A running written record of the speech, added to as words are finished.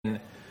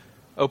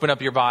Open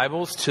up your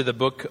Bibles to the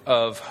book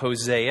of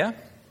Hosea.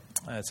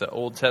 It's an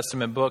Old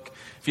Testament book.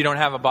 If you don't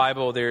have a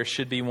Bible, there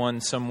should be one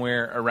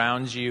somewhere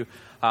around you.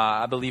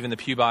 I believe in the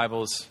Pew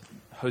Bibles,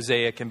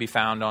 Hosea can be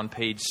found on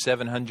page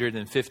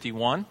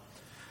 751.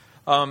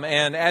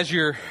 And as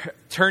you're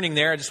turning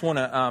there, I just want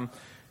to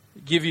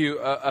give you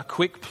a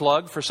quick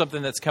plug for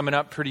something that's coming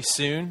up pretty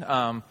soon.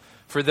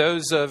 For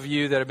those of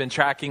you that have been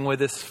tracking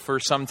with us for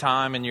some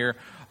time and you're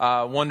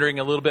wondering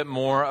a little bit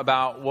more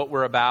about what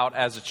we're about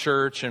as a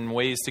church and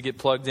ways to get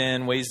plugged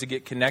in, ways to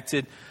get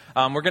connected,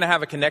 we're going to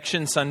have a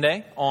Connection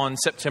Sunday on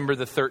September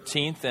the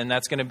 13th, and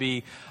that's going to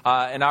be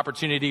an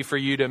opportunity for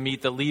you to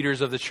meet the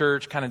leaders of the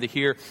church, kind of to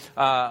hear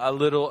a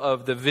little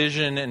of the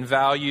vision and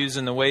values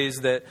and the ways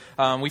that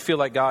we feel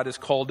like God has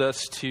called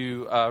us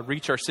to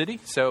reach our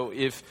city. So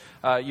if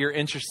you're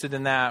interested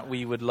in that,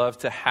 we would love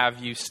to have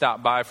you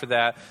stop by for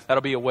that. That'll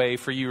be a way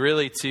for you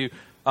really to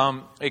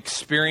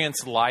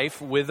experience life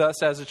with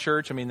us as a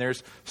church. I mean,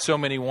 there's so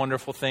many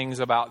wonderful things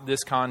about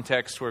this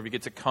context where we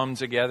get to come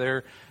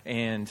together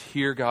and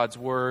hear God's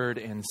word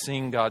and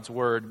sing God's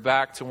word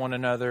back to one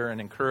another and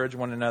encourage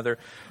one another.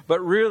 But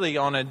really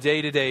on a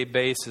day-to-day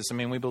basis, I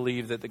mean, we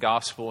believe that the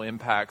gospel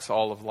impacts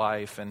all of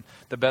life. And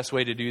the best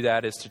way to do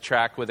that is to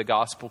track with a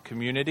gospel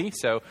community.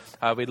 So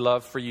we'd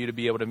love for you to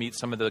be able to meet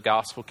some of the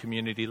gospel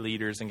community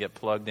leaders and get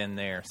plugged in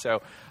there.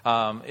 So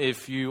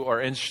if you are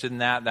interested in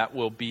that, that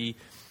will be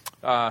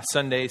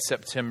Sunday,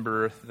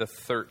 September the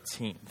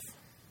 13th.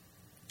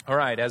 All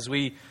right, as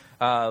we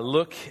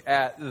look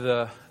at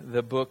the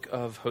book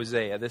of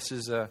Hosea, this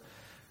is a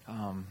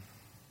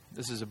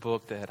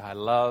book that I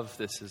love.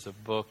 This is a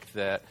book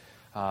that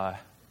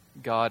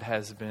God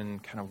has been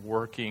kind of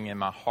working in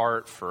my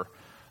heart for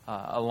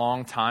a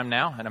long time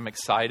now, and I'm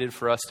excited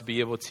for us to be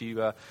able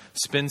to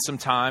spend some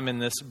time in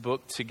this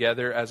book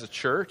together as a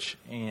church.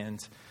 And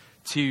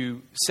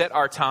to set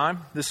our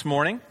time this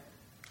morning,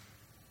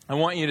 I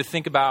want you to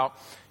think about,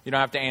 you don't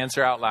have to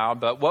answer out loud,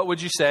 but what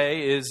would you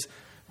say is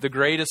the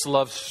greatest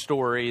love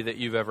story that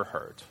you've ever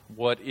heard?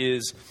 What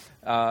is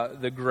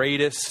the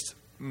greatest,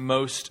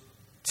 most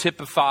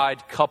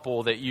typified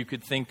couple that you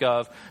could think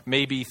of,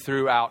 maybe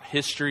throughout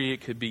history?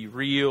 It could be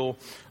real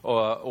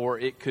or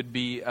it could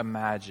be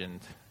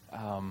imagined.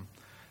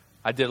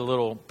 I did a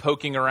little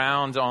poking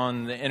around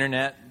on the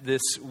internet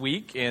this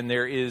week, and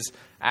there is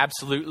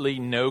absolutely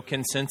no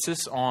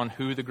consensus on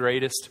who the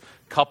greatest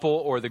couple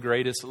or the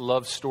greatest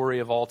love story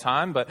of all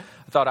time, but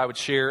I thought I would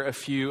share a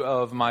few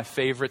of my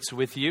favorites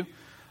with you.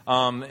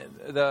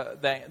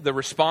 The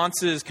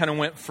responses kind of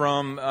went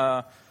from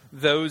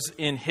those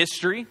in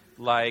history,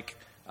 like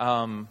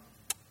let's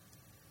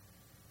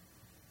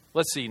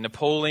see,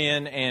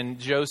 Napoleon and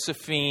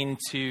Josephine,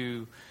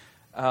 to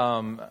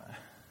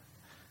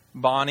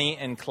Bonnie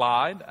and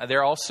Clyde.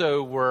 There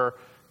also were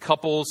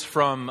couples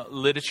from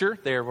literature.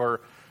 There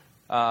were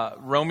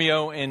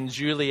Romeo and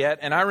Juliet.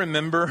 And I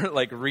remember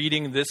like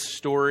reading this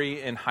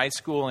story in high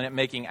school and it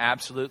making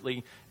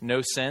absolutely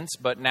no sense.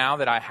 But now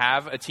that I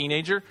have a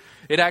teenager,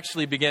 it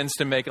actually begins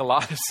to make a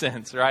lot of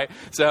sense, right?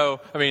 So,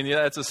 I mean,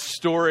 that's a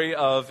story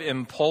of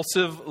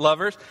impulsive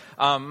lovers.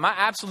 My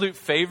absolute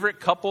favorite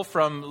couple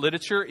from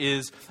literature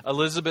is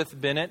Elizabeth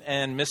Bennet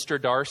and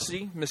Mr.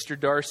 Darcy. Mr.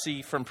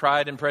 Darcy from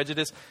Pride and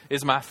Prejudice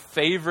is my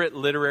favorite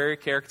literary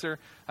character.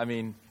 I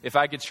mean, if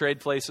I could trade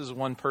places with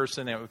one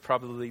person, it would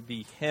probably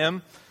be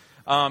him.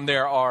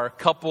 There are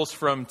couples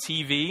from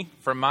TV.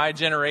 From my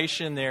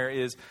generation, there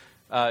is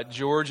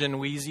George and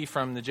Wheezy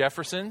from the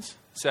Jeffersons.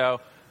 So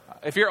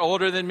if you're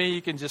older than me,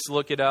 you can just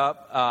look it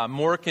up.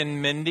 Mork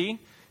and Mindy,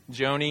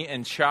 Joni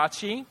and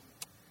Chachi.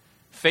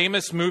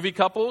 Famous movie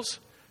couples,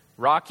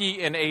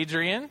 Rocky and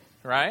Adrian,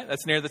 right?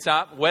 That's near the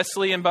top.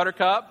 Wesley and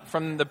Buttercup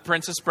from The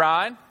Princess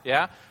Bride.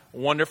 Yeah,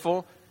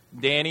 wonderful.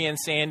 Danny and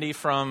Sandy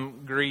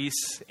from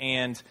Grease,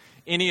 and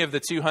any of the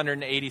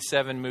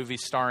 287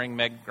 movies starring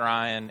Meg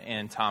Ryan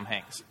and Tom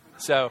Hanks.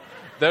 So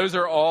those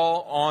are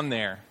all on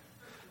there.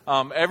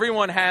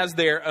 Everyone has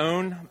their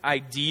own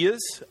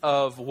ideas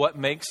of what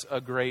makes a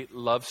great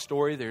love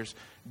story. There's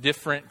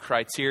different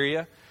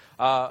criteria.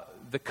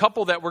 The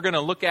couple that we're going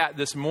to look at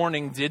this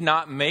morning did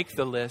not make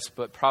the list,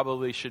 but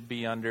probably should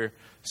be under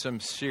some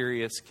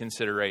serious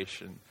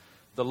consideration.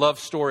 The love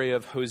story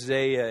of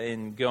Hosea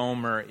and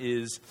Gomer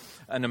is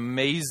an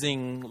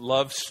amazing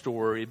love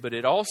story, but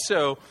it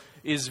also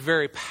is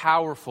very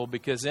powerful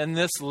because in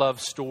this love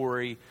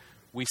story,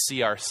 we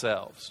see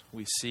ourselves.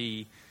 We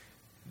see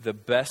the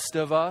best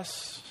of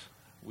us.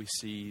 We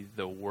see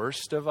the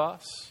worst of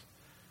us.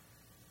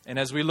 And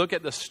as we look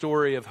at the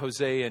story of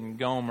Hosea and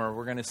Gomer,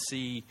 we're going to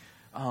see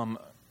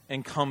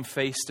and come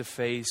face to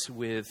face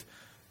with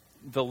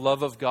the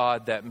love of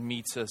God that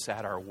meets us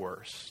at our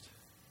worst.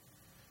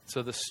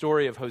 So the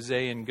story of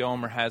Hosea and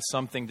Gomer has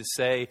something to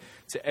say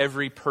to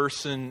every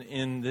person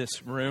in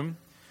this room.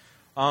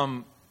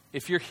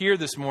 If you're here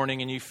this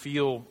morning and you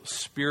feel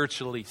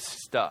spiritually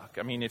stuck,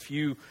 I mean, if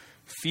you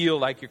feel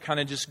like you're kind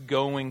of just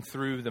going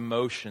through the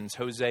motions,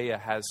 Hosea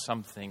has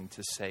something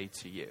to say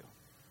to you.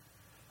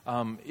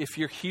 If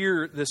you're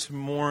here this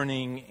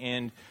morning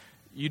and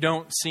you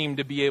don't seem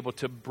to be able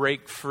to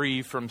break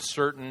free from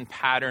certain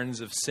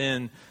patterns of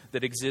sin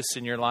that exist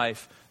in your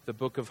life, the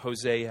book of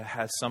Hosea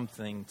has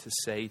something to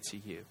say to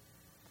you.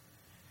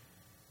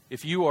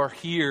 If you are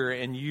here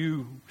and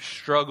you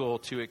struggle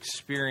to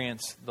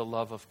experience the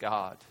love of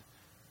God,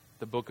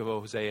 the book of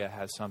Hosea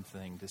has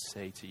something to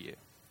say to you.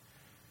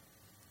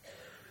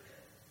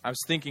 I was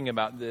thinking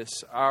about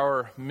this.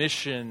 Our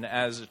mission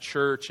as a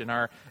church and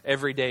our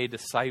everyday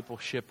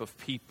discipleship of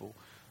people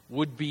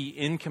would be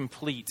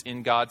incomplete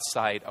in God's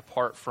sight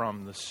apart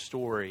from the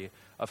story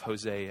of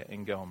Hosea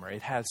and Gomer.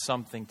 It has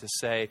something to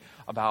say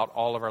about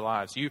all of our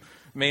lives. You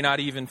may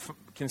not even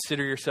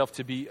consider yourself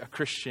to be a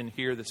Christian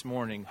here this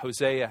morning.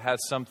 Hosea has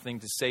something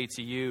to say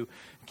to you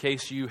in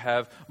case you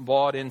have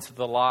bought into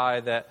the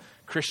lie that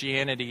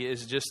Christianity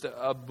is just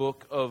a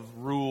book of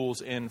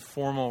rules and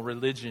formal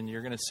religion.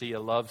 You're going to see a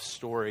love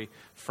story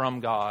from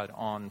God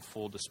on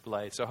full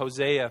display. So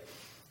Hosea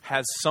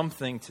has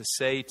something to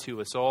say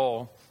to us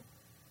all.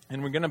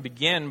 And we're going to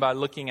begin by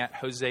looking at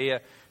Hosea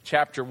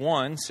chapter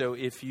 1. So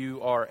if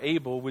you are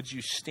able, would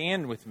you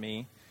stand with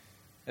me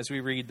as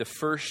we read the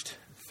first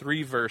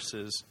 3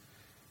 verses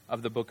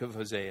of the book of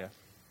Hosea.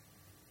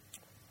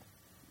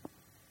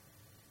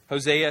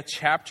 Hosea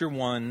chapter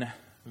 1,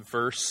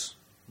 verse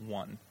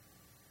 1.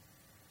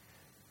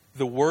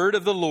 The word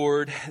of the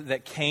Lord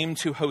that came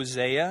to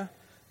Hosea,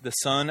 the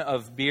son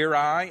of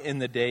Beeri, in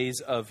the days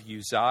of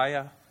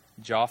Uzziah,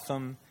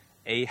 Jotham,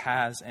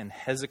 Ahaz, and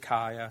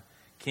Hezekiah,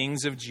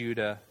 kings of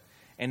Judah,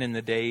 and in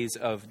the days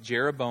of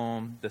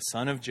Jeroboam, the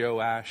son of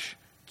Joash,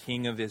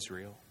 king of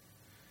Israel.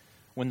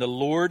 When the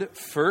Lord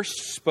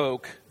first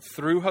spoke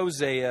through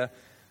Hosea,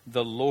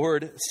 the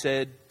Lord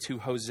said to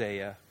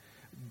Hosea,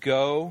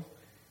 "Go,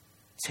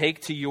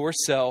 take to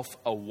yourself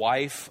a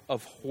wife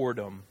of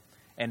whoredom,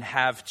 and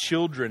have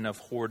children of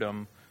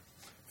whoredom,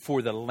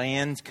 for the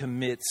land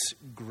commits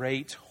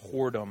great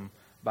whoredom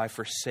by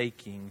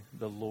forsaking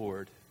the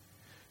Lord."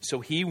 So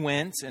he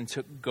went and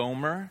took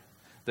Gomer,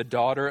 the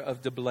daughter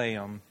of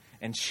Diblaim,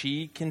 and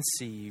she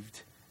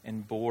conceived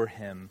and bore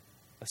him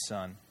a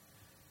son.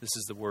 This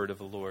is the word of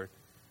the Lord.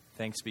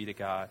 Thanks be to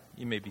God.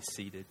 You may be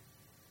seated.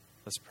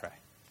 Let's pray.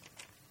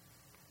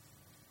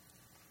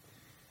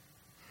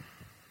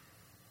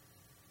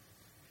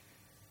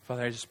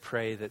 Father, I just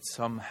pray that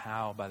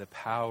somehow by the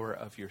power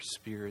of your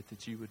Spirit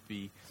that you would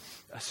be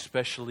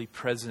especially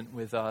present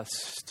with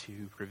us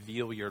to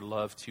reveal your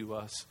love to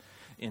us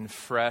in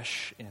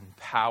fresh and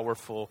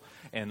powerful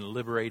and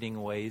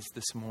liberating ways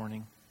this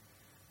morning.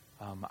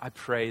 I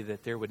pray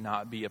that there would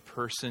not be a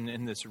person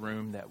in this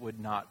room that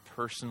would not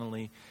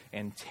personally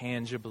and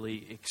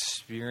tangibly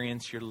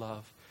experience your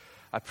love.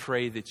 I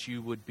pray that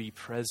you would be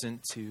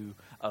present to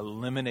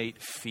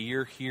eliminate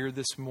fear here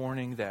this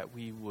morning, that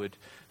we would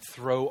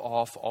throw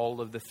off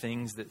all of the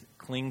things that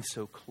cling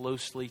so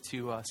closely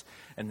to us,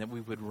 and that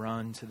we would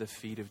run to the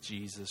feet of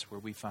Jesus where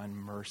we find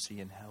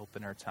mercy and help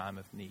in our time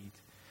of need.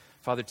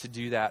 Father, to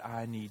do that,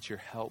 I need your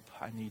help.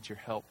 I need your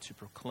help to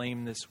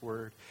proclaim this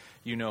word.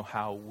 You know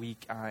how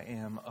weak I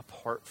am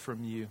apart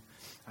from you.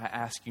 I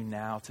ask you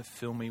now to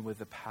fill me with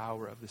the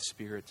power of the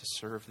Spirit to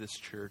serve this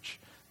church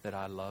that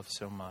I love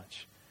so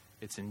much.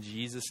 It's in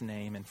Jesus'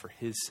 name and for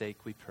his sake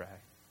we pray.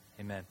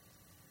 Amen.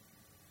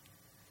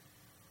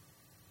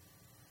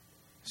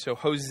 So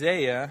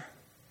Hosea,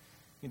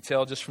 you can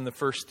tell just from the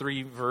first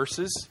 3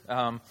 verses,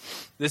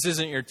 this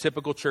isn't your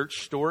typical church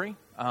story.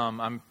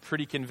 I'm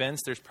pretty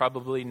convinced there's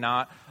probably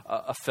not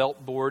a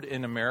felt board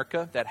in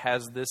America that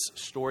has this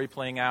story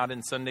playing out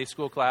in Sunday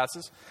school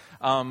classes.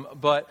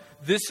 But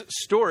this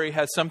story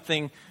has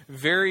something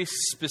very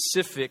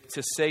specific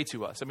to say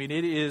to us. I mean,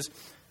 it is,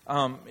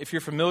 if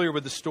you're familiar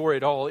with the story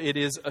at all, it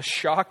is a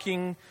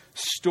shocking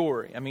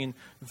story. I mean,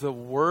 the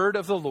word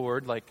of the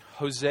Lord, like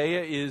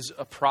Hosea is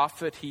a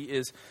prophet. He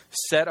is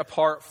set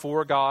apart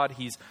for God.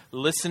 He's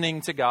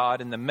listening to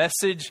God. And the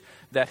message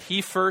that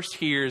he first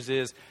hears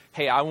is,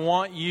 hey, I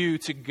want you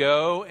to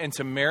go and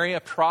to marry a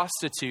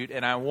prostitute,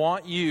 and I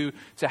want you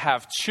to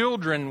have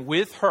children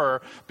with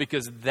her,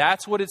 because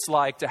that's what it's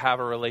like to have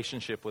a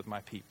relationship with my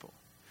people.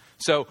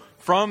 So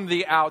from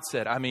the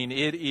outset, I mean,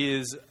 it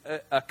is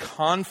a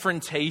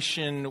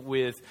confrontation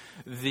with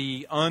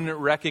the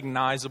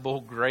unrecognizable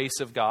grace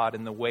of God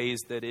and the ways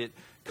that it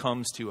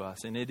comes to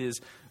us. And it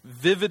is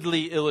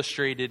vividly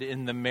illustrated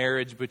in the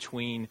marriage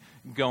between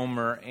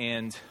Gomer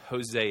and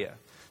Hosea.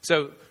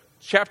 So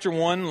chapter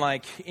 1,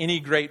 like any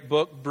great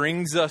book,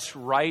 brings us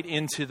right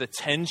into the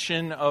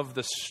tension of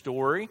the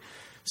story.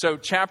 So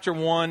chapter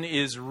 1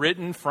 is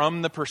written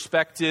from the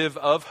perspective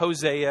of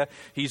Hosea.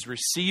 He's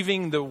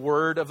receiving the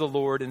word of the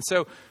Lord. And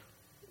so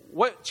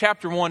what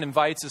chapter 1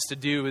 invites us to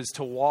do is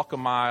to walk a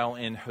mile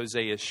in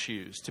Hosea's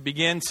shoes, to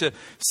begin to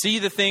see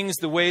the things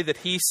the way that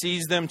he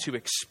sees them, to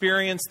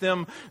experience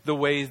them the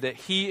way that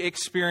he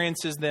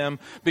experiences them,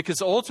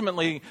 because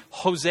ultimately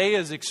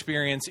Hosea's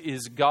experience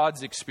is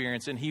God's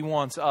experience, and he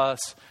wants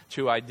us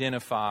to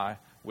identify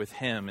with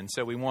him. And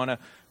so we want to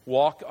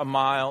walk a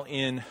mile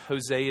in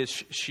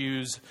Hosea's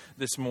shoes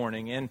this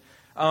morning. And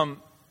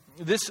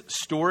this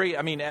story,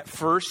 at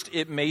first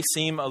it may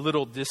seem a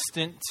little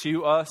distant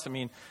to us.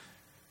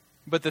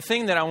 But the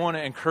thing that I want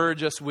to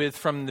encourage us with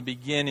from the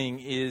beginning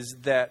is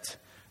that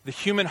the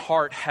human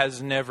heart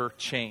has never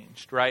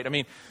changed, right?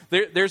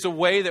 There's a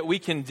way that we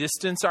can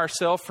distance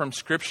ourselves from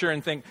Scripture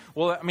and think,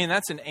 well,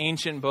 that's an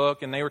ancient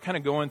book, and they were kind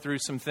of going through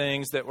some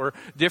things that were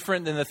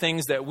different than the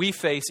things that we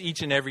face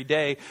each and every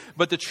day.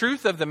 But the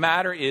truth of the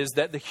matter is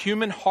that the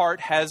human heart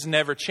has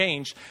never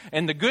changed.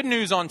 And the good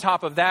news on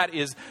top of that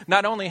is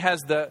not only has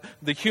the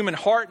human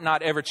heart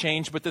not ever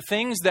changed, but the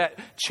things that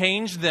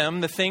change them,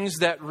 the things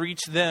that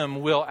reach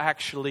them will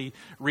actually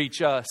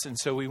reach us. And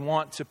so we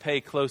want to pay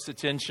close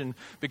attention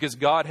because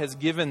God has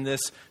given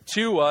this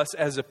to us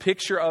as a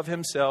picture of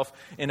Himself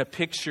and a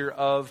picture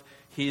of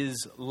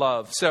His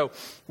love. So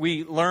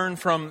we learn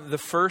from the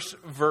first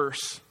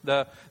verse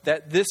that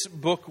this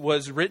book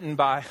was written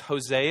by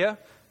Hosea,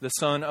 the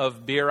son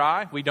of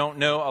Beeri. We don't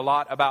know a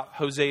lot about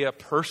Hosea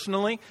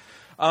personally,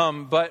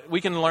 but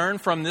we can learn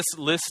from this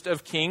list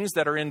of kings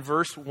that are in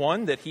verse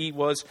 1 that he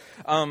was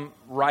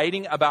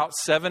writing about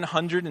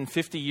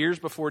 750 years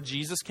before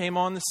Jesus came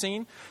on the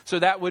scene. So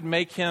that would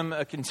make him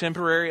a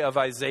contemporary of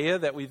Isaiah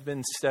that we've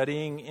been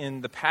studying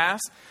in the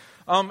past.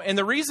 And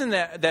the reason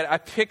that I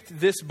picked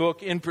this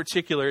book in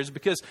particular is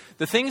because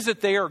the things that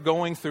they are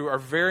going through are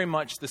very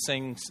much the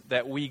things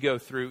that we go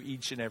through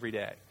each and every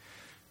day.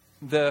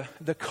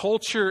 The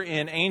culture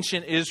in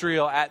ancient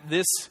Israel at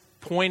this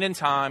point in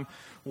time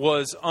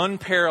was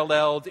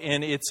unparalleled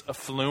in its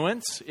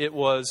affluence. It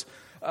was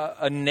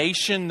a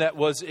nation that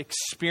was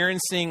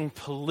experiencing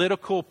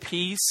political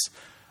peace,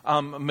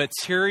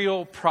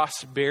 material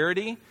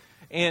prosperity.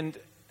 And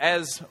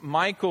as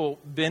Michael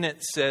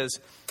Bennett says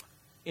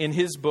in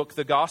his book,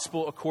 The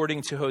Gospel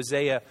According to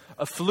Hosea,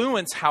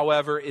 affluence,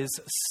 however, is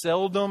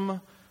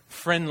seldom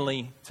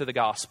friendly to the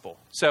gospel.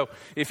 So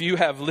if you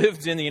have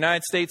lived in the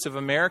United States of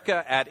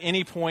America at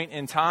any point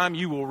in time,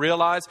 you will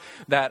realize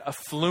that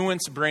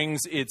affluence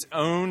brings its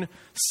own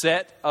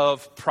set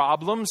of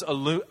problems.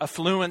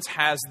 Affluence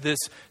has this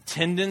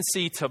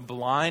tendency to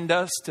blind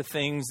us to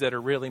things that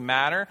really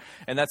matter.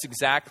 And that's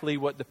exactly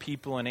what the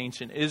people in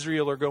ancient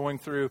Israel are going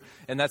through.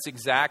 And that's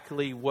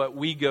exactly what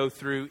we go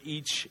through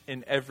each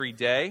and every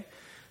day.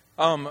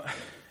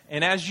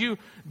 And as you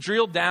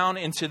drill down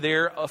into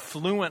their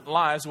affluent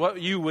lives,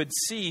 what you would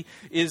see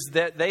is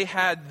that they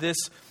had this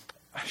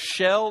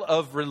shell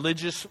of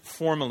religious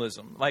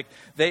formalism. Like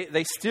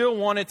they still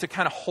wanted to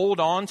kind of hold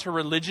on to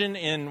religion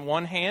in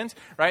one hand,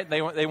 right?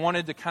 They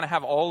wanted to kind of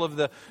have all of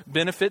the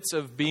benefits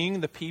of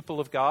being the people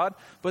of God.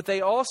 But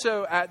they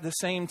also, at the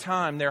same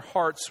time, their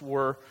hearts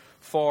were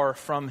far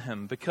from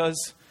Him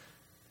because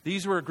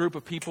these were a group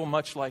of people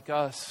much like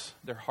us.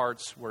 Their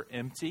hearts were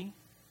empty.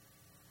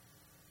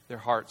 Their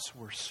hearts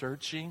were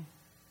searching.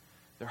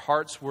 Their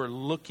hearts were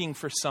looking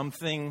for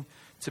something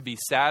to be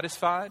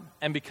satisfied.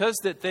 And because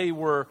that they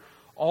were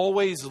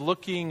always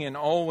looking and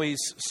always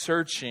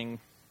searching,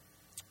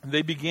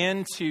 they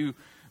began to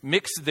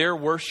mix their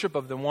worship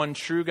of the one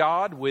true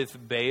God with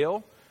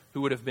Baal,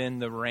 who would have been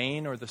the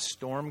rain or the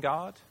storm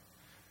god.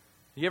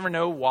 You ever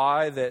know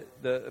why that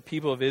the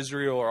people of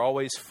Israel are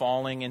always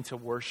falling into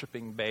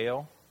worshiping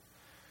Baal?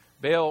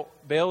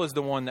 Baal is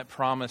the one that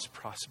promised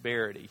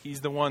prosperity.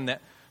 He's the one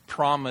that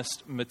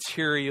promised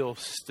material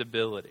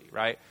stability,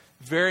 right?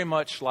 Very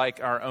much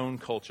like our own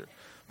culture.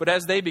 But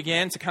as they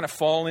began to kind of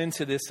fall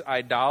into this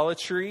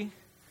idolatry,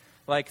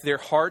 like their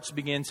hearts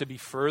began to be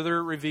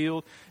further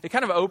revealed, it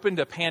kind of opened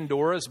a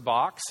Pandora's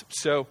box.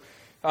 So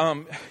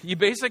you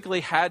basically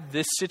had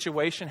this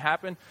situation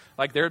happen.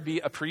 Like there'd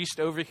be a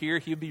priest over here.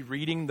 He'd be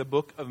reading the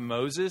book of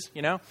Moses,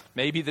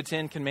 maybe the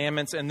 10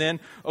 Commandments. And then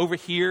over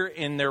here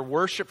in their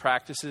worship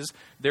practices,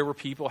 there were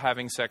people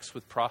having sex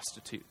with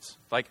prostitutes.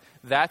 Like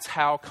that's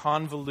how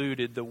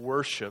convoluted the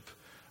worship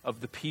of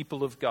the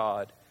people of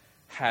God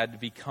had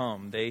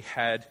become. They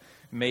had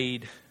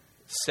made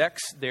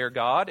sex their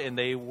God and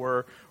they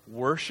were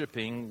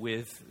worshiping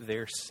with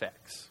their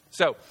sex.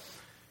 So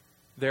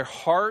their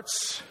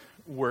hearts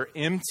were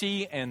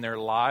empty and their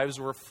lives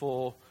were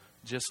full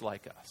just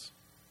like us.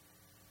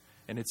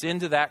 And it's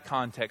into that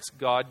context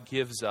God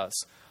gives us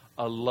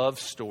a love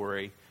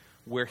story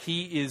where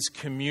He is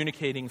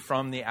communicating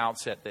from the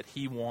outset that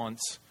He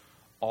wants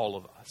all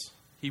of us.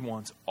 He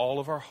wants all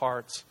of our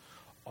hearts,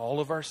 all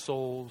of our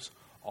souls,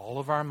 all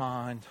of our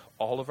mind,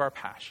 all of our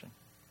passion.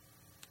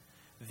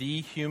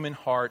 The human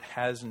heart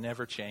has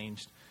never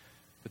changed,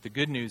 but the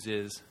good news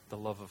is the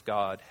love of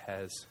God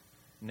has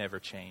never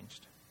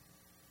changed.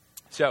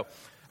 So,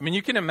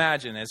 you can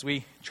imagine as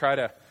we try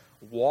to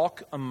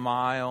walk a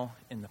mile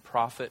in the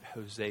prophet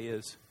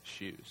Hosea's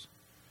shoes.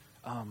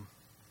 I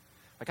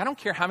don't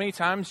care how many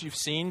times you've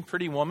seen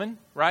Pretty Woman,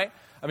 right?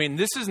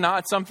 This is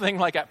not something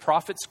like at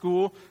prophet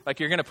school, like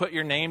you're going to put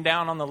your name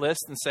down on the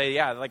list and say,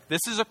 yeah, like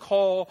this is a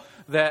call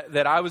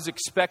that I was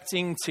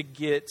expecting to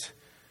get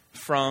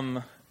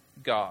from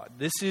God.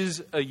 This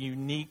is a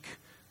unique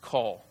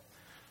call.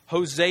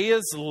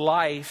 Hosea's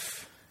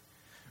life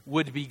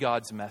would be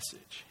God's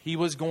message. He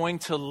was going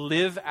to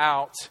live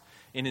out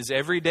in his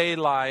everyday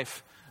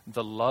life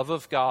the love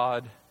of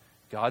God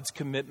God's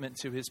commitment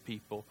to his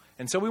people.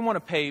 And so we want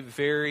to pay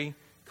very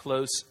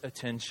close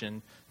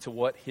attention to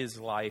what his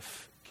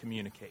life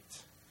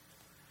communicates.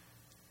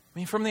 I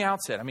mean, from the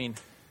outset,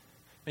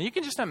 you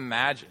can just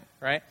imagine,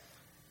 right?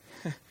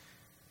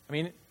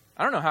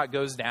 I don't know how it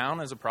goes down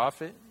as a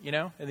prophet,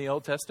 in the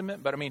Old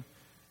Testament, but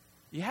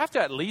you have to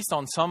at least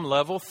on some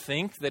level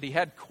think that he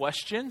had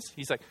questions.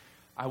 He's like,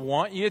 I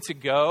want you to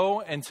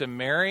go and to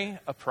marry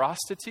a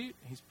prostitute.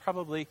 He's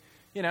probably,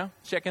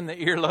 checking the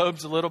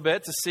earlobes a little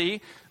bit to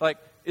see,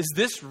 is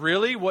this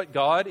really what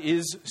God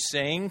is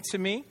saying to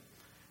me?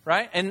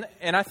 Right? And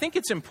I think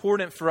it's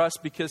important for us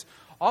because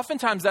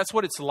oftentimes that's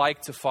what it's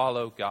like to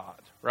follow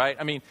God, right?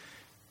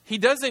 He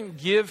doesn't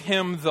give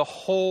him the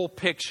whole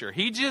picture.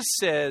 He just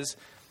says,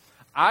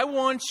 I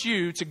want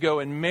you to go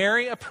and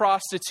marry a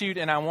prostitute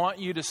and I want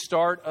you to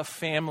start a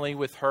family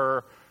with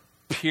her,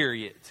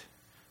 period.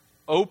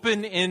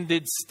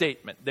 Open-ended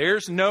statement.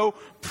 There's no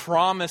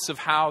promise of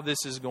how this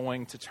is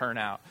going to turn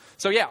out.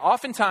 So yeah,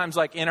 oftentimes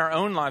in our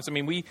own lives,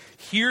 we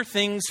hear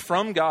things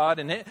from God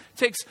and it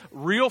takes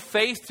real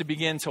faith to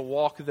begin to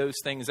walk those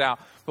things out.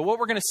 But what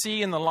we're going to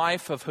see in the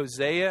life of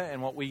Hosea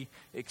and what we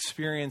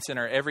experience in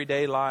our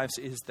everyday lives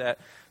is that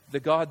the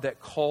God that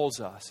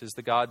calls us is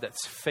the God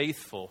that's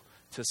faithful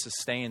to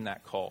sustain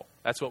that call.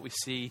 That's what we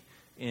see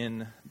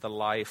in the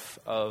life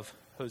of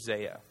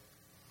Hosea.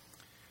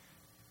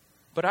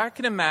 But I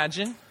can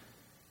imagine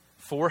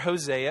for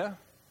Hosea,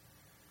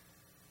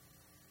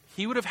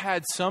 he would have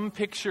had some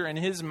picture in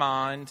his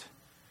mind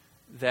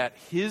that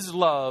his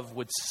love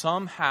would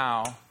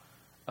somehow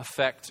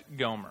affect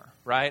Gomer,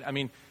 right?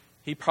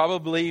 He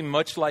probably,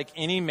 much like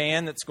any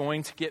man that's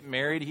going to get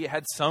married, he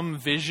had some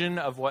vision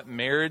of what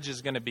marriage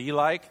is going to be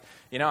like.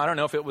 I don't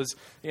know if it was,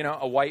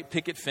 a white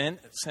picket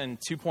fence and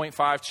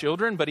 2.5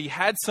 children, but he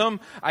had some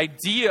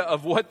idea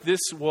of what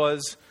this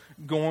was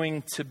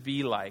going to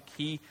be like.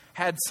 He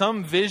had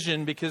some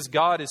vision because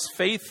God is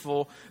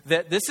faithful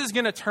that this is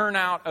going to turn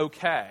out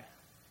okay.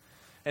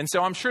 And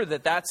so I'm sure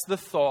that that's the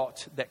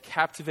thought that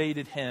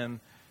captivated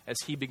him as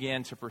he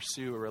began to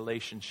pursue a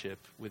relationship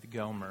with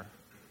Gomer.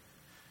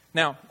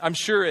 Now, I'm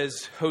sure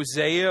as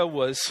Hosea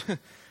was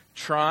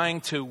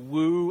trying to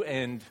woo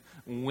and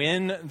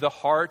win the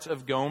heart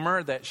of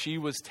Gomer, that she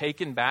was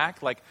taken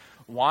back.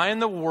 Why in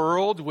the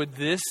world would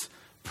this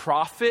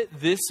prophet,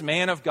 this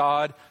man of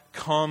God,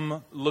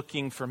 come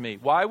looking for me?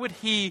 Why would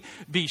he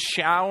be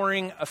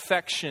showering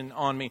affection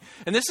on me?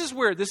 And this is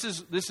where this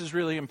is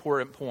really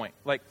important point.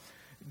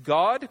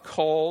 God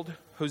called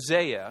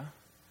Hosea,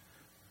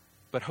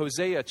 but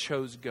Hosea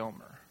chose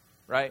Gomer,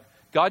 right?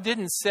 God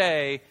didn't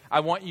say,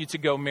 I want you to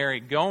go marry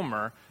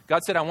Gomer.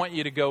 God said, I want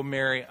you to go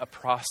marry a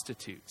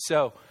prostitute.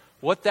 So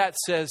what that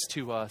says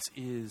to us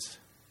is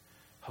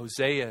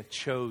Hosea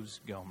chose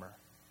Gomer.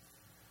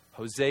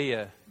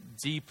 Hosea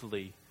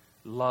deeply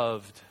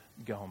loved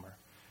Gomer.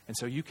 And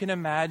so you can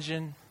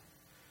imagine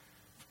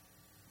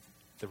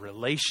the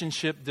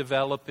relationship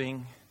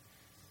developing,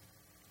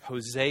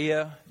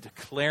 Hosea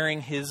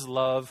declaring his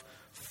love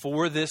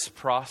for this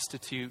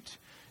prostitute.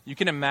 You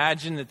can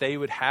imagine that they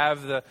would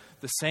have the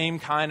same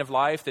kind of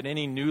life that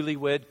any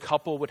newlywed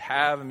couple would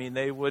have.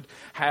 They would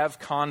have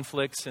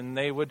conflicts and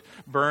they would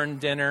burn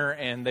dinner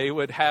and they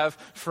would have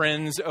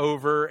friends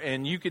over.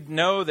 And you could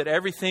know that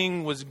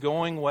everything was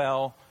going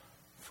well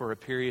for a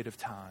period of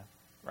time,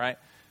 right?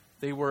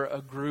 They were a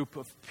group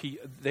of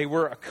people, they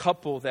were a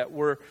couple that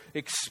were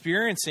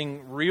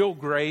experiencing real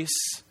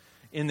grace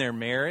in their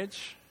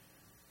marriage.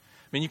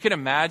 You can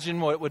imagine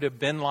what it would have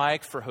been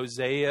like for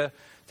Hosea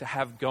to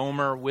have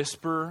Gomer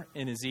whisper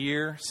in his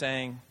ear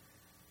saying,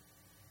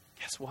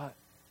 guess what?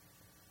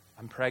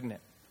 I'm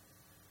pregnant,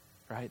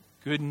 right?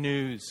 Good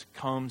news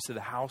comes to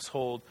the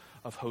household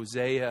of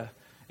Hosea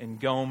and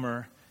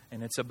Gomer.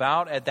 And it's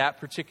about at that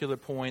particular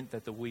point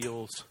that the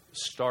wheels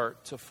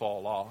start to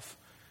fall off.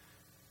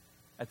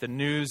 At the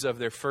news of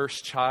their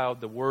first child,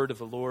 the word of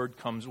the Lord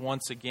comes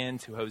once again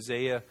to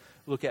Hosea.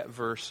 Look at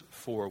verse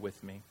 4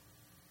 with me.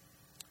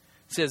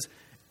 It says,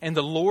 and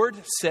the Lord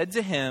said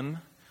to him,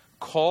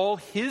 call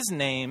his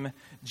name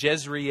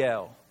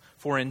Jezreel,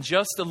 for in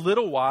just a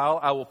little while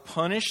I will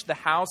punish the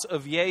house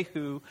of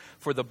Jehu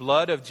for the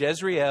blood of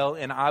Jezreel,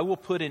 and I will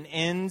put an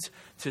end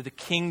to the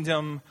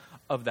kingdom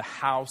of the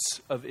house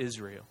of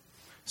Israel.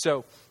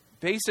 So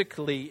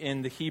basically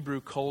in the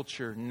Hebrew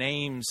culture,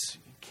 names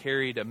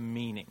carried a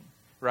meaning,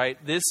 right?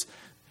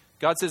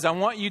 God says, I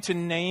want you to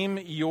name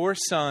your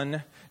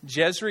son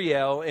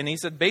Jezreel. And he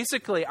said,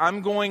 basically,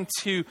 I'm going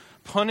to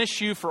punish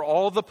you for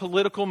all the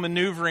political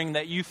maneuvering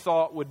that you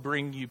thought would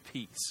bring you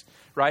peace,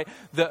 right?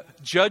 The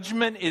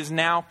judgment is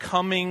now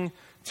coming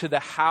to the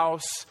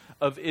house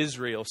of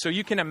Israel. So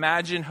you can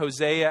imagine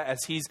Hosea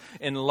as he's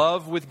in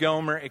love with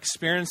Gomer,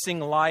 experiencing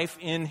life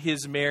in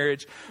his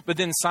marriage, but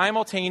then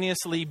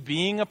simultaneously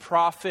being a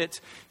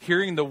prophet,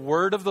 hearing the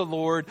word of the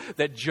Lord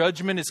that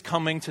judgment is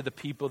coming to the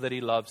people that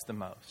he loves the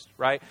most,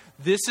 right?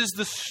 This is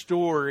the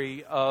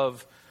story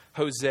of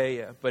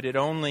Hosea, but it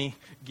only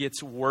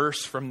gets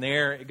worse from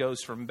there. It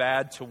goes from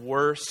bad to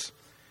worse.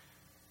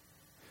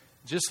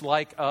 Just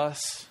like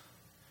us,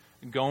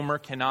 Gomer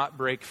cannot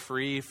break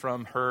free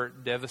from her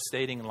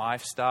devastating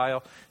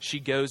lifestyle. She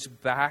goes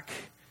back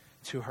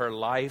to her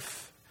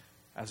life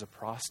as a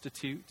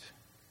prostitute.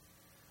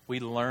 We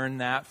learn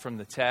that from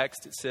the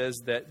text. It says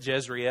that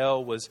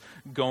Jezreel was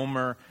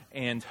Gomer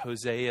and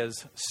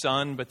Hosea's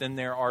son, but then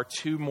there are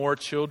two more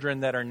children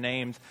that are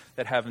named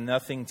that have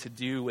nothing to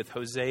do with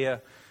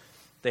Hosea.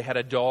 They had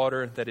a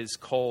daughter that is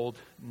called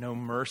No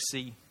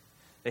Mercy.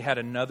 They had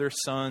another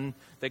son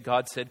that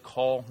God said,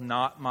 call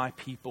not my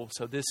people.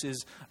 So this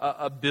is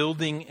a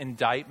building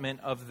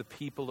indictment of the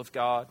people of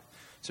God.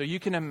 So you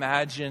can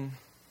imagine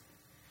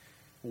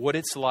what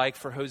it's like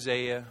for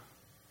Hosea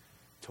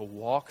to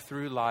walk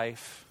through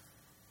life,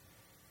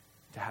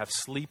 to have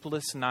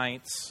sleepless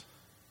nights,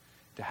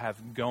 to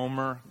have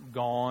Gomer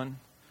gone,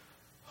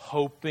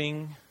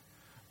 hoping,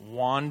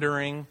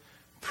 wandering,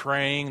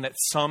 praying that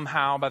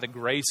somehow by the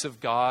grace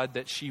of God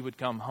that she would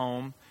come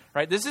home.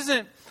 Right? This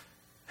isn't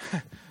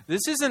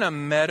a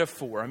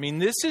metaphor. I mean,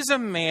 this is a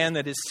man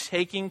that is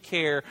taking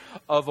care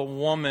of a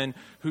woman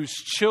whose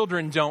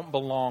children don't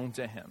belong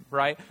to him,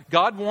 right?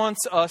 God wants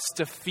us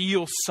to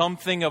feel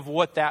something of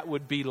what that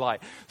would be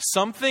like.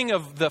 Something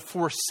of the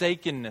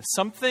forsakenness,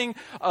 something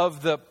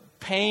of the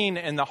pain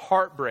and the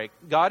heartbreak.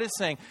 God is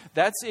saying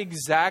that's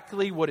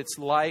exactly what it's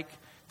like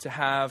to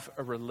have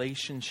a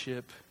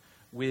relationship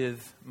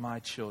with my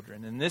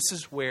children. And this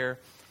is where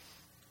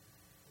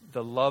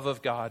the love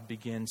of God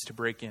begins to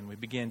break in. We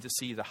begin to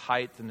see the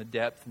height and the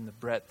depth and the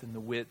breadth and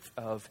the width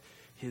of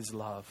His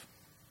love.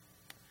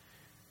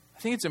 I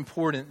think it's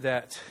important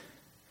that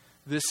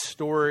this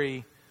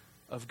story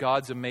of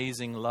God's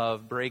amazing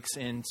love breaks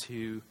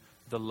into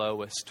the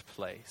lowest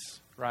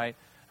place, right?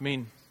 I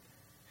mean,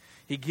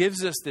 He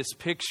gives us this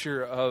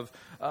picture of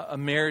a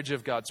marriage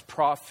of God's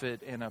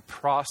prophet and a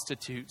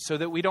prostitute so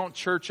that we don't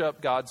church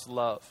up God's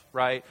love,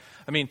 right?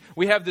 I mean,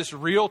 we have this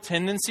real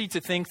tendency to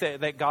think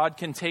that God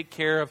can take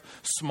care of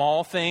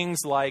small things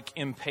like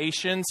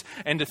impatience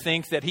and to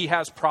think that He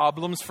has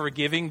problems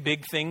forgiving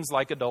big things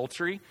like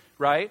adultery,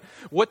 right?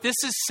 What this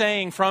is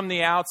saying from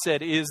the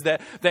outset is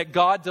that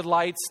God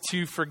delights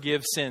to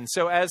forgive sin.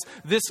 So as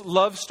this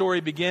love story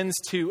begins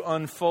to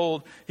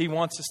unfold, He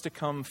wants us to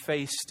come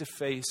face to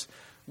face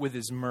with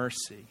His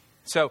mercy.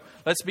 So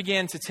let's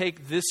begin to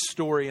take this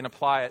story and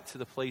apply it to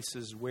the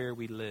places where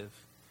we live.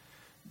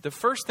 The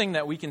first thing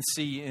that we can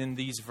see in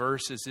these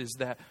verses is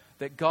that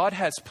God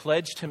has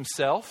pledged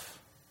Himself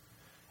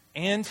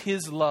and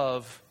His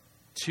love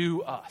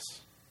to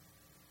us.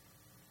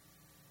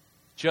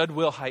 Judd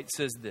Wilhite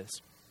says this.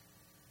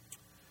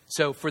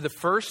 So for the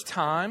first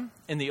time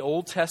in the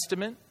Old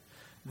Testament,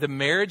 the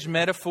marriage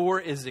metaphor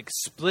is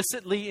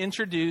explicitly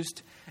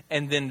introduced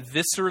and then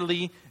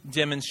viscerally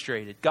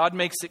demonstrated. God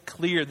makes it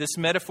clear this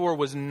metaphor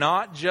was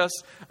not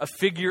just a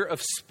figure of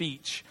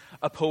speech,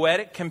 a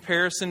poetic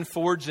comparison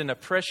forged in a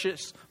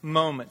precious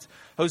moment.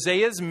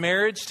 Hosea's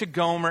marriage to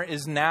Gomer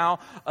is now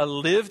a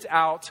lived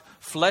out,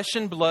 flesh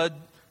and blood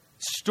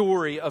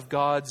story of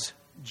God's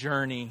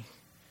journey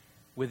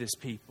with His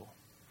people.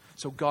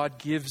 So God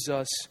gives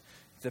us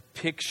the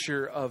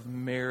picture of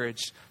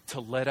marriage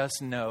to let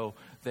us know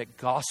that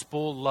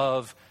gospel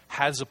love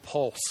has a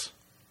pulse,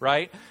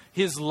 right?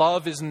 His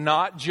love is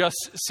not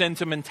just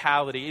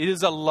sentimentality. It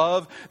is a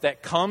love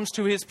that comes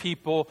to His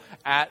people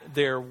at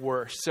their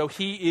worst. So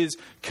He is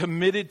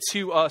committed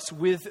to us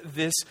with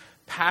this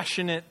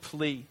passionate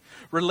plea.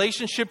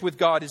 Relationship with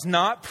God is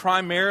not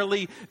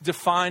primarily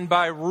defined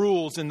by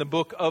rules in the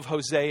book of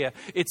Hosea.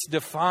 It's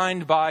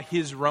defined by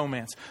His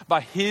romance,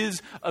 by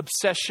His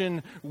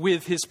obsession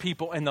with His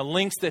people and the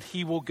lengths that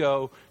He will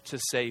go to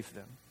save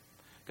them.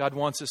 God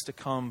wants us to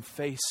come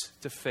face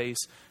to face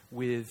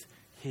with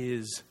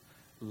His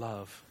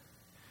love.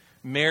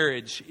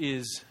 Marriage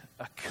is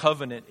a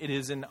covenant. It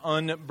is an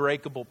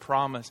unbreakable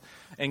promise.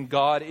 And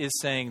God is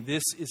saying,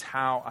 this is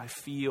how I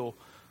feel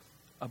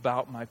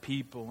about my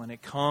people. And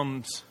it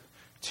comes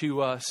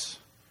to us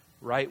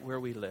right where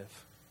we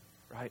live,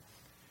 right?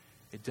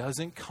 It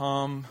doesn't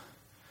come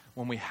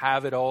when we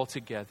have it all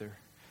together.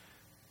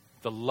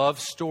 The love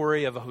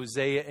story of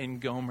Hosea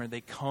and Gomer,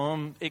 it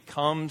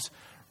comes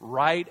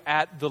right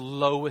at the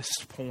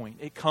lowest point.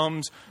 It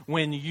comes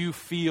when you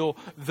feel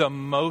the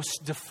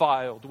most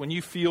defiled, when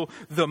you feel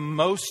the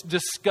most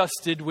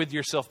disgusted with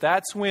yourself.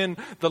 That's when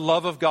the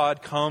love of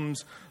God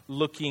comes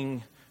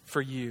looking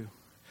for you.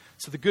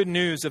 So the good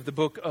news of the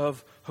book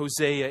of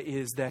Hosea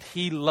is that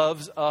He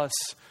loves us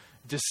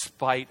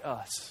despite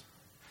us.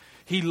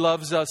 He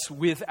loves us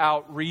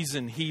without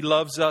reason. He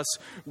loves us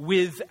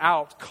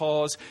without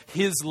cause.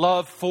 His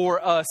love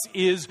for us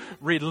is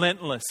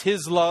relentless.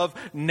 His love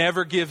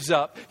never gives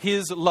up.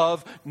 His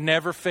love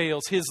never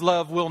fails. His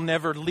love will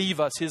never leave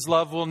us. His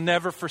love will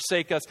never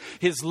forsake us.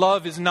 His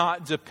love is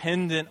not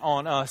dependent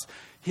on us.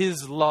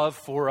 His love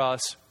for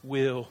us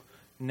will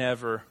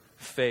never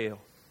fail.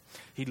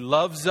 He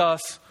loves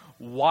us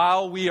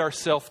while we are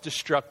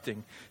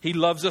self-destructing. He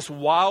loves us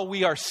while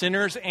we are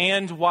sinners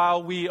and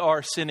while we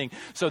are sinning.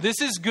 So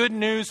this is good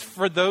news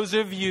for those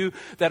of you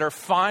that are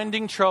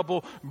finding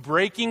trouble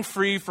breaking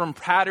free from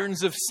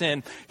patterns of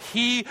sin.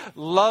 He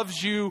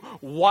loves you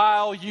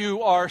while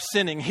you are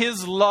sinning.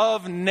 His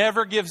love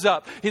never gives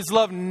up. His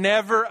love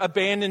never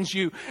abandons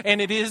you. And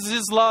it is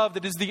His love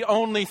that is the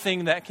only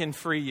thing that can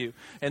free you.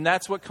 And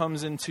that's what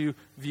comes into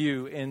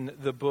view in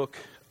the book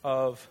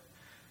of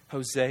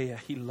Hosea.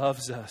 He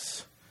loves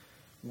us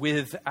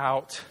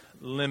without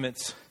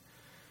limits.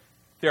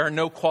 There are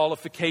no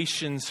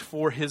qualifications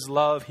for His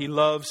love. He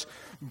loves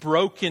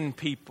broken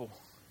people.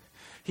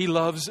 He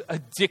loves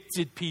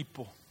addicted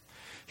people.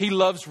 He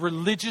loves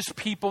religious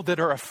people that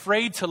are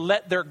afraid to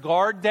let their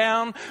guard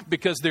down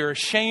because they're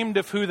ashamed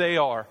of who they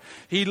are.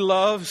 He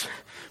loves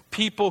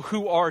people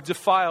who are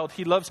defiled.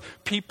 He loves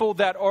people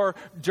that are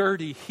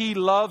dirty. He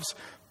loves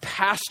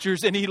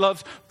pastors, and He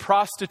loves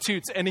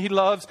prostitutes, and He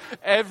loves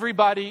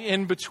everybody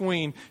in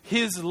between.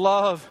 His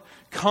love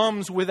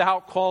comes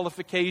without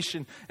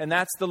qualification, and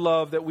that's the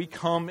love that we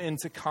come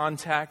into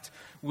contact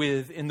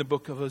with in the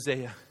book of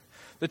Hosea.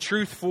 The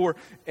truth for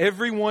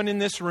everyone in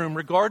this room,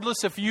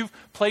 regardless if you've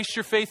placed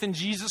your faith in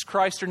Jesus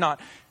Christ or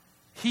not,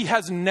 He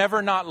has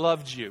never not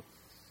loved you.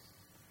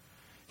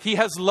 He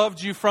has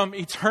loved you from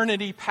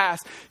eternity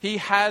past. He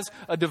has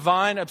a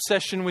divine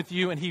obsession with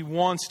you, and He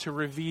wants to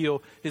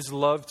reveal His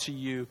love to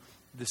you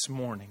this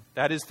morning.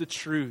 That is the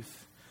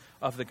truth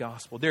of the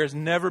gospel. There has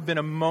never been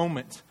a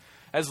moment,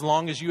 as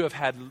long as you have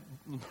had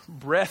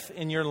breath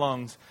in your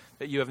lungs,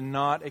 that you have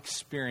not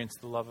experienced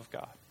the love of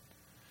God.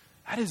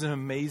 That is an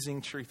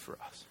amazing truth for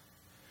us.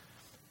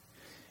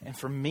 And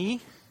for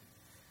me,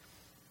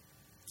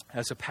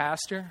 as a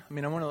pastor,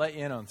 I want to let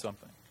you in on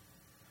something.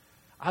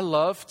 I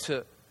love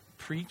to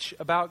preach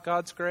about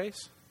God's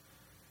grace,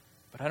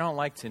 but I don't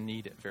like to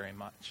need it very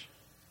much,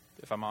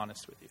 if I'm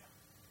honest with you,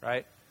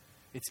 right?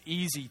 It's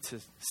easy to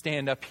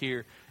stand up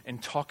here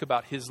and talk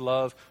about His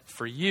love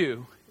for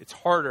you. It's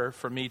harder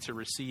for me to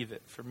receive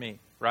it for me,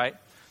 right?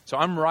 So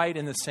I'm right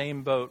in the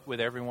same boat with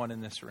everyone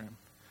in this room.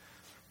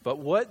 But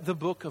what the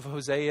book of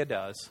Hosea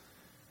does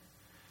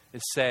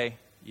is say,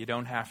 you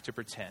don't have to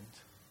pretend,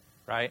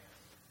 right?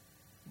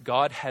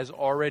 God has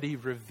already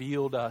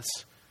revealed us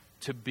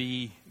to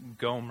be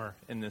Gomer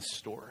in this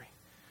story.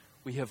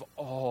 We have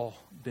all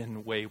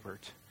been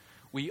wayward.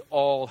 We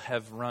all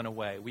have run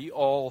away. We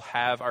all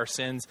have our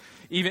sins,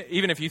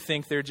 even if you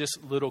think they're just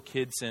little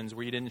kid sins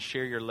where you didn't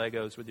share your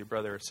Legos with your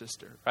brother or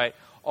sister, right?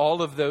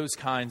 All of those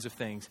kinds of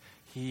things.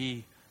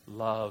 He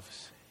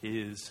loves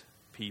His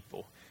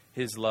people.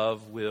 His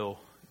love will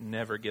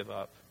never give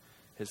up.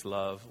 His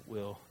love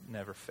will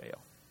never fail.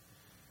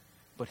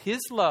 But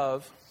His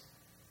love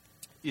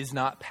is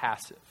not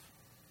passive.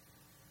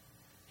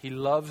 He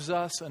loves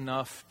us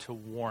enough to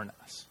warn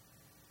us,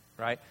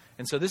 right?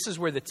 And so this is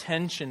where the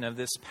tension of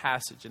this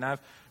passage, and I've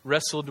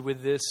wrestled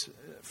with this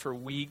for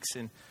weeks,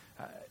 and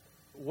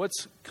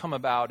what's come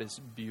about is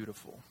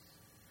beautiful.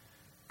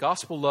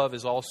 Gospel love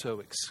is also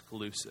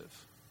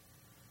exclusive.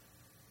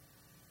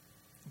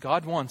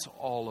 God wants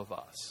all of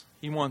us.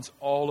 He wants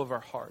all of our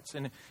hearts.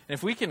 And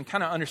if we can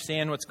kind of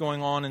understand what's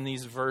going on in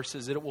these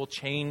verses, it will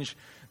change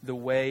the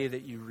way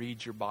that you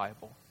read your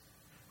Bible,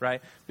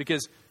 right?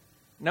 Because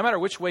no matter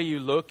which way you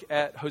look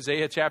at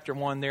Hosea chapter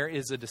 1, there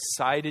is a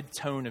decided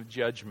tone of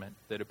judgment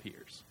that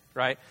appears,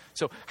 right?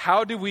 So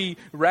how do we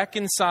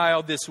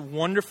reconcile this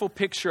wonderful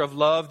picture of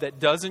love that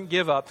doesn't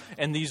give up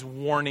and these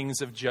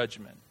warnings of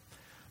judgment?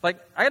 Like,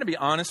 I got to be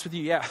honest with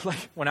you. Yeah,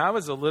 like when I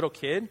was a little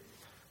kid,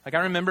 like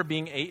I remember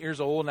being 8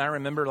 years old, and I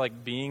remember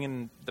like being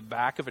in the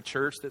back of a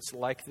church that's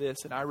like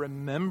this, and I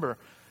remember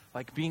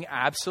like being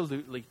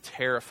absolutely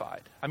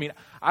terrified.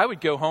 I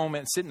would go home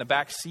and sit in the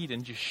back seat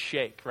and just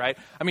shake, right?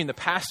 The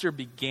pastor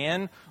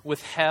began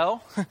with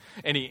hell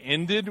and he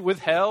ended with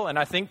hell. And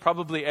I think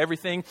probably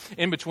everything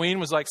in between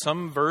was like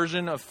some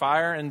version of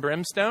fire and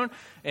brimstone.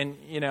 And,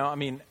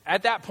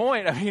 at that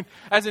point,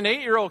 as an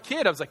 8-year-old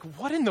kid, I was like,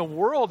 what in the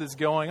world is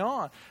going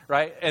on,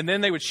 right? And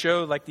then they would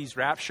show like these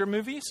rapture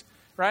movies,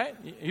 right?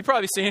 You've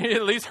probably seen it,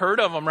 at least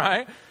heard of them,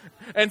 right?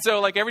 And so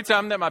like every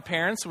time that my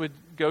parents would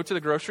go to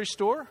the grocery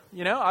store,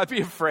 I'd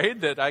be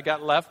afraid that I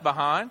got left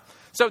behind.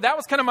 So that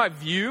was kind of my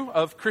view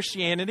of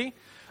Christianity.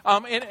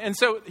 And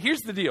so here's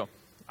the deal.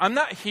 I'm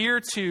not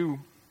here to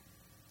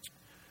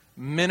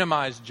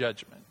minimize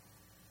judgment.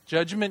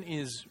 Judgment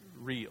is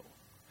real.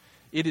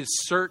 It is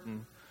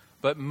certain.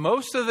 But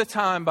most of the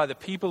time by the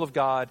people of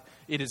God,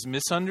 it is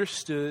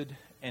misunderstood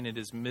and it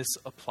is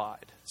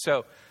misapplied.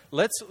 So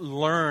let's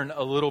learn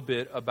a little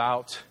bit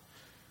about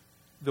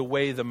the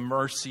way the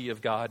mercy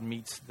of God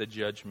meets the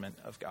judgment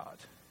of God.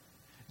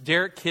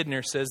 Derek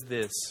Kidner says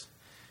this.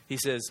 He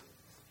says,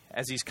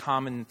 as he's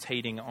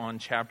commentating on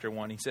chapter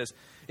 1, he says,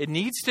 it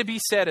needs to be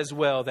said as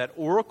well that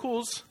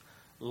oracles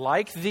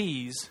like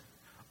these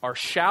are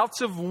shouts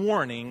of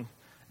warning,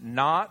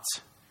 not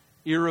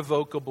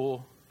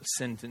irrevocable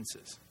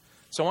sentences.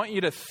 So I want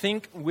you to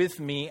think with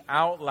me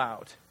out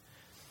loud.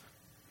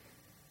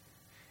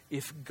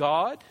 If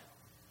God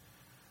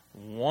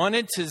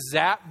wanted to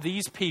zap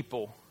these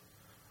people,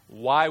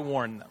 why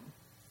warn them?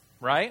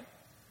 Right?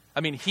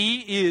 I mean,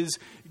 he is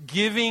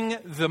giving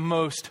the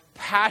most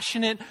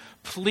passionate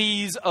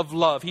pleas of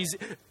love. He's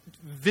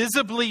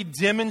visibly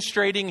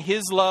demonstrating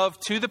his love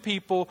to the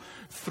people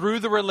through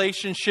the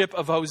relationship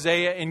of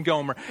Hosea and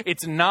Gomer.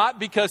 It's not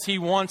because he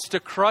wants to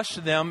crush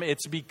them.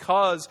 It's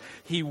because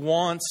he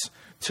wants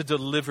to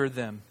deliver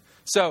them.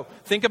 So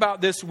think about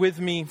this with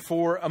me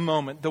for a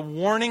moment. The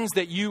warnings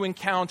that you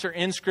encounter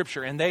in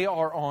Scripture, and they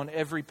are on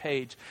every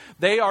page,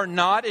 they are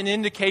not an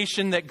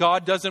indication that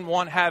God doesn't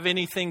want to have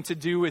anything to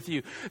do with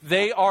you.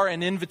 They are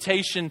an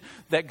invitation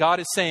that God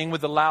is saying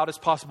with the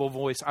loudest possible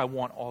voice, I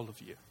want all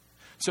of you.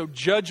 So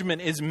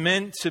judgment is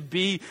meant to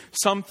be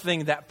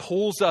something that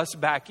pulls us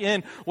back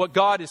in. What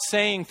God is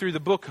saying through the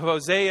book of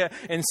Hosea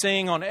and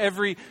saying on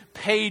every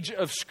page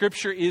of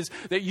Scripture is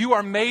that you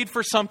are made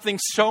for something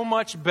so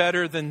much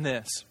better than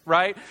this,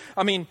 right?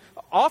 I mean,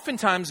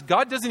 oftentimes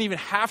God doesn't even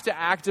have to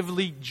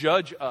actively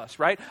judge us,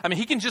 right? I mean,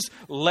 he can just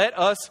let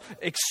us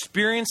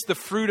experience the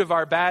fruit of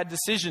our bad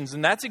decisions.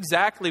 And that's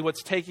exactly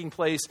what's taking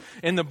place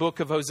in the book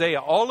of Hosea.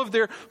 All of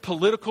their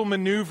political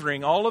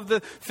maneuvering, all of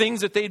the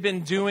things that they'd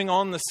been doing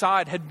on the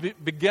side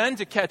had begun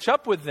to catch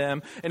up with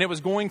them, and it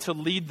was going to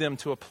lead them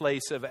to a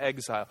place of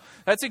exile.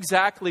 That's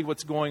exactly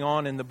what's going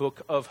on in the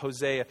book of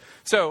Hosea.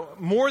 So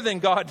more than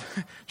God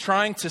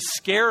trying to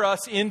scare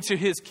us into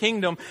his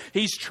kingdom,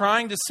 he's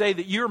trying to say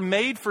that you're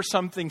made for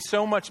something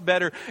so much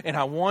better, and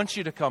I want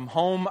you to come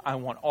home. I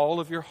want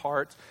all of your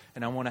heart,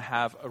 and I want to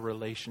have a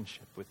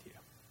relationship with you.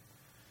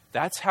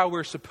 That's how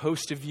we're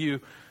supposed to view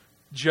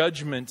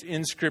judgment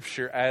in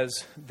Scripture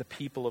as the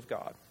people of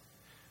God.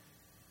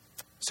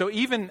 So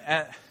even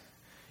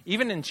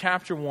in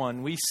chapter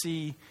 1, we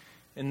see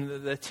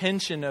in the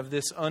tension of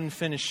this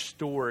unfinished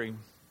story,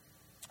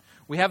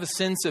 we have a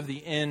sense of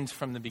the end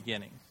from the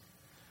beginning.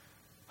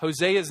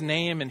 Hosea's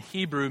name in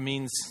Hebrew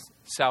means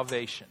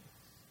salvation.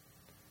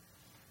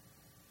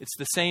 It's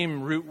the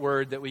same root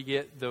word that we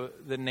get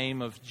the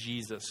name of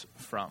Jesus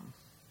from.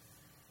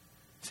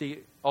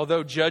 See,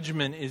 although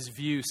judgment is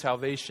view,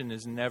 salvation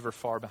is never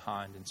far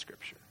behind in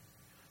Scripture.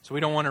 So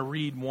we don't want to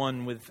read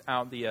one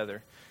without the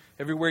other.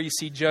 Everywhere you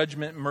see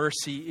judgment,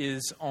 mercy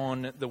is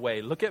on the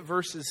way. Look at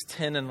verses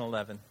 10 and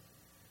 11.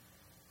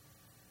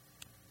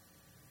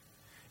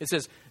 It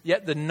says,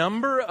 "Yet the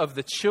number of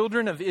the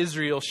children of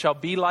Israel shall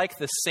be like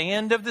the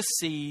sand of the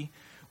sea,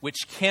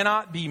 which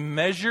cannot be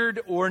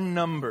measured or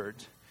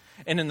numbered.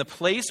 And in the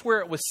place where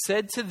it was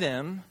said to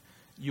them,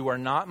 'You are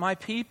not my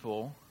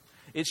people,'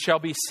 it shall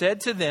be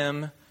said to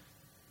them,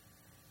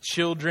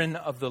 'Children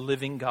of the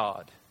living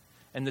God.'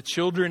 And the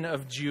children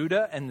of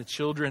Judah and the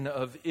children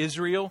of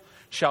Israel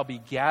shall be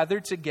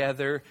gathered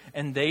together,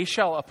 and they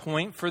shall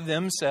appoint for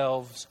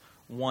themselves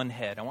one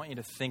head." I want you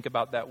to think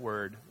about that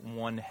word,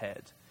 one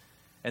head.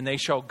 "And they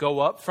shall go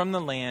up from the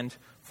land,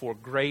 for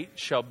great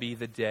shall be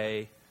the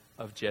day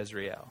of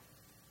Jezreel."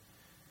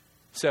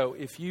 So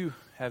if you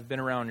have been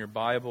around your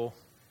Bible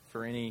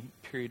for any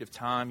period of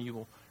time, you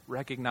will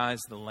recognize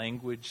the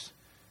language,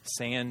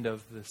 sand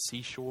of the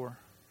seashore.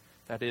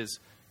 That is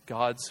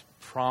God's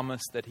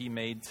promise that he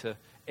made to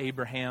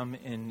Abraham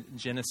in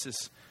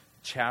Genesis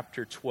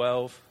chapter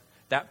 12.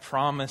 That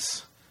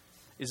promise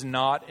is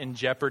not in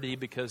jeopardy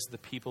because the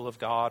people of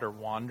God are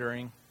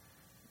wandering.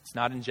 It's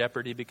not in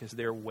jeopardy because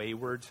they're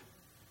wayward.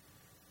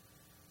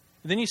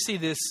 And then you see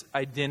this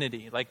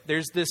identity. Like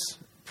there's this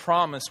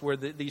promise where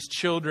these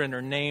children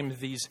are named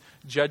these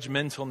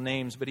judgmental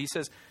names. But he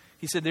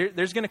said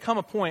there's going to come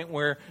a point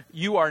where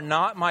you are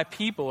not my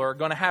people, or are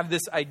going to have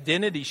this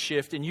identity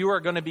shift, and you are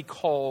going to be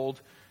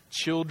called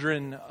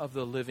children of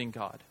the living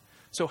God.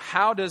 So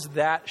how does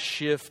that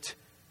shift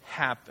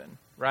happen,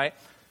 right?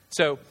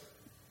 So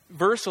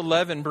verse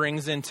 11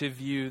 brings into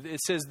view,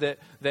 it says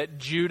that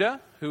Judah,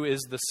 who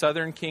is the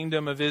southern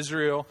kingdom of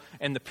Israel,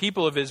 and the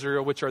people of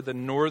Israel, which are the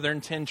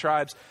northern 10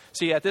 tribes.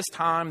 See, at this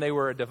time, they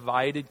were a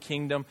divided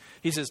kingdom.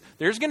 He says,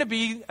 there's going to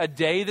be a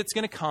day that's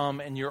going to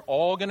come, and you're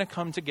all going to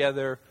come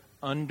together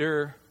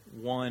under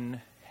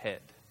one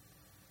head.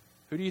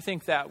 Who do you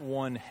think that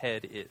one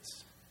head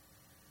is?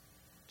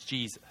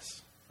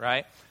 Jesus,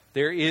 right?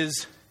 There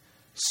is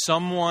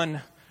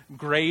someone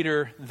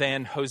greater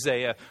than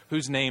Hosea,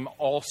 whose name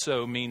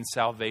also means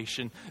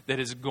salvation, that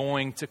is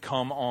going to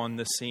come on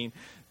the scene.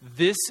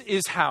 This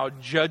is how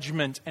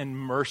judgment and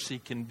mercy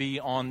can be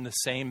on the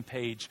same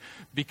page,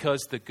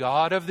 because the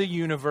God of the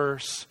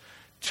universe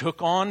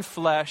took on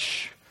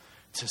flesh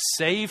to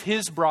save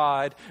his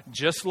bride,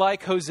 just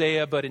like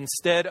Hosea, but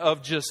instead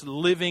of just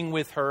living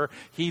with her,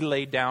 he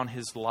laid down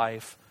his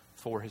life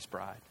for his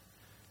bride.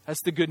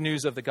 That's the good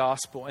news of the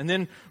gospel. And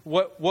then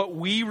what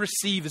we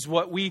receive is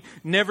what we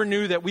never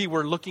knew that we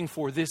were looking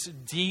for, this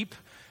deep,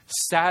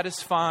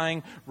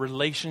 satisfying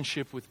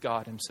relationship with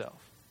God himself.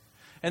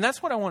 And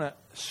that's what I want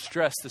to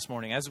stress this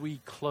morning as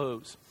we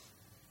close.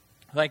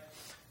 Like,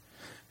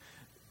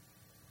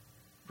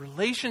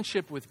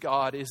 relationship with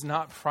God is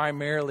not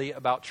primarily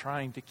about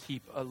trying to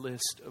keep a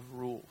list of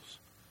rules.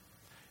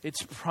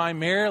 It's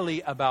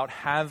primarily about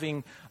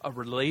having a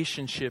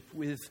relationship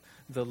with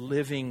the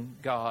living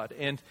God.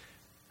 And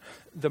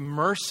the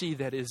mercy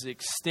that is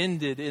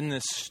extended in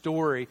this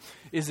story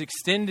is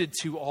extended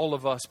to all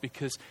of us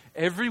because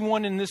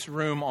everyone in this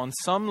room on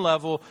some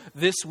level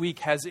this week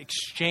has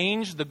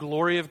exchanged the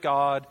glory of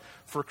God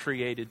for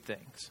created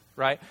things,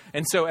 right?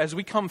 And so as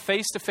we come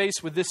face to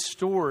face with this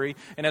story,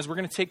 and as we're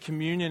going to take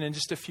communion in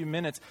just a few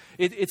minutes,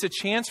 it's a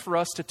chance for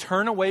us to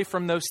turn away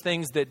from those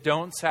things that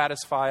don't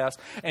satisfy us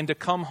and to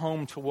come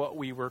home to what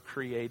we were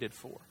created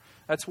for.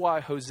 That's why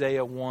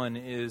Hosea 1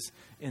 is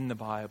in the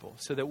Bible,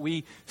 so that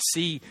we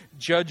see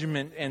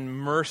judgment and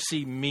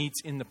mercy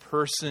meets in the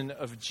person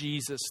of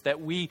Jesus,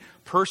 that we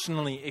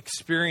personally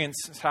experience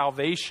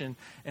salvation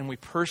and we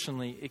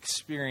personally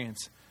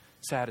experience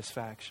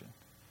satisfaction.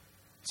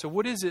 So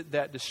what is it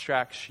that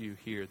distracts you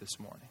here this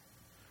morning?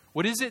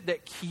 What is it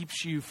that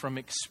keeps you from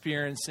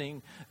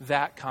experiencing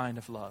that kind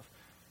of love?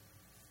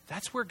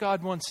 That's where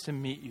God wants to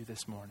meet you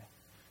this morning.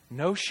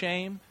 No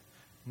shame.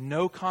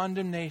 No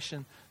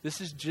condemnation. This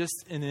is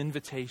just an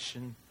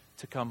invitation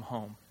to come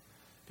home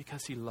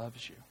because He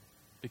loves you,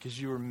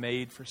 because you were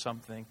made for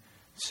something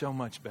so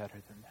much better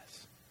than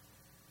this.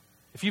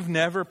 If you've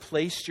never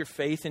placed your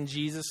faith in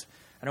Jesus,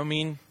 I don't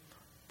mean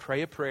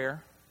pray a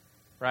prayer,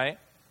 right?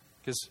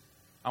 Because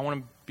I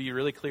want to be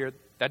really clear,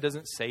 that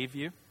doesn't save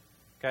you,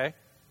 okay?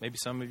 Maybe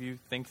some of you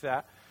think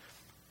that.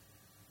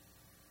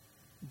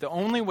 The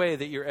only way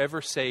that you're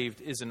ever saved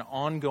is an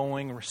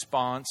ongoing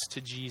response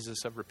to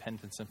Jesus of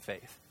repentance and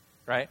faith,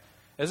 right?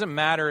 It doesn't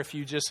matter if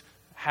you just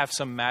have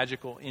some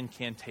magical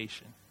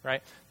incantation,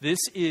 right? This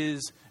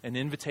is an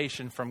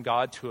invitation from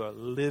God to a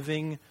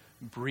living,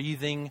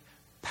 breathing,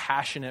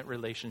 passionate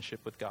relationship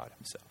with God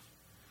Himself.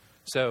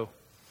 So,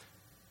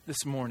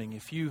 this morning,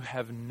 if you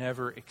have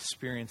never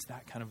experienced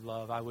that kind of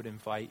love, I would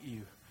invite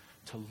you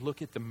to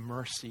look at the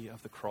mercy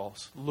of the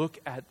cross. Look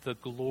at the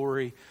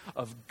glory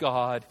of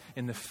God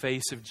in the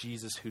face of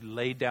Jesus who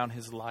laid down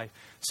His life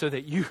so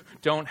that you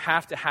don't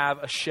have to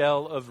have a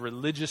shell of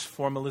religious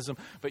formalism,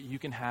 but you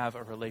can have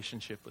a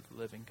relationship with the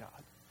living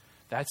God.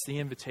 That's the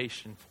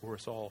invitation for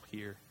us all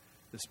here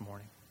this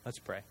morning. Let's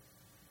pray.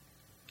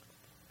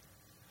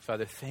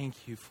 Father,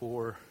 thank you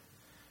for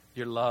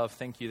your love.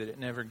 Thank you that it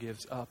never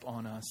gives up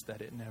on us, that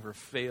it never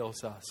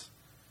fails us.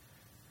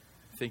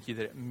 Thank you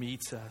that it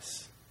meets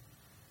us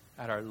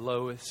at our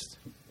lowest.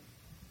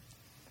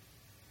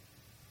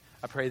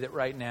 I pray that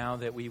right now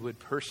that we would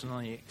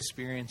personally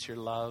experience your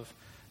love.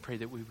 I pray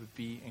that we would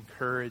be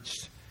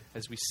encouraged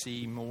as we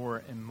see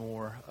more and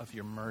more of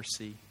your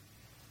mercy.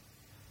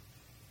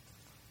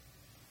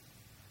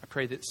 I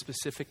pray that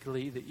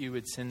specifically that you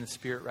would send the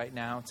Spirit right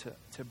now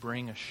to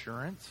bring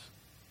assurance.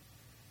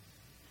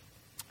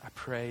 I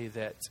pray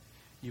that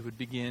you would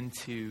begin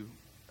to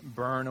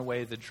burn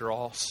away the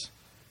dross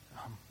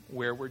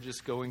where we're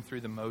just going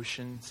through the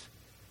motions.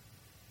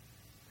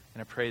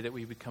 And I pray that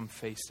we would come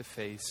face to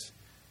face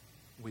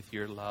with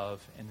your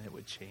love and it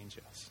would change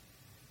us.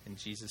 In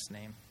Jesus'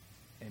 name,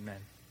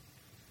 amen.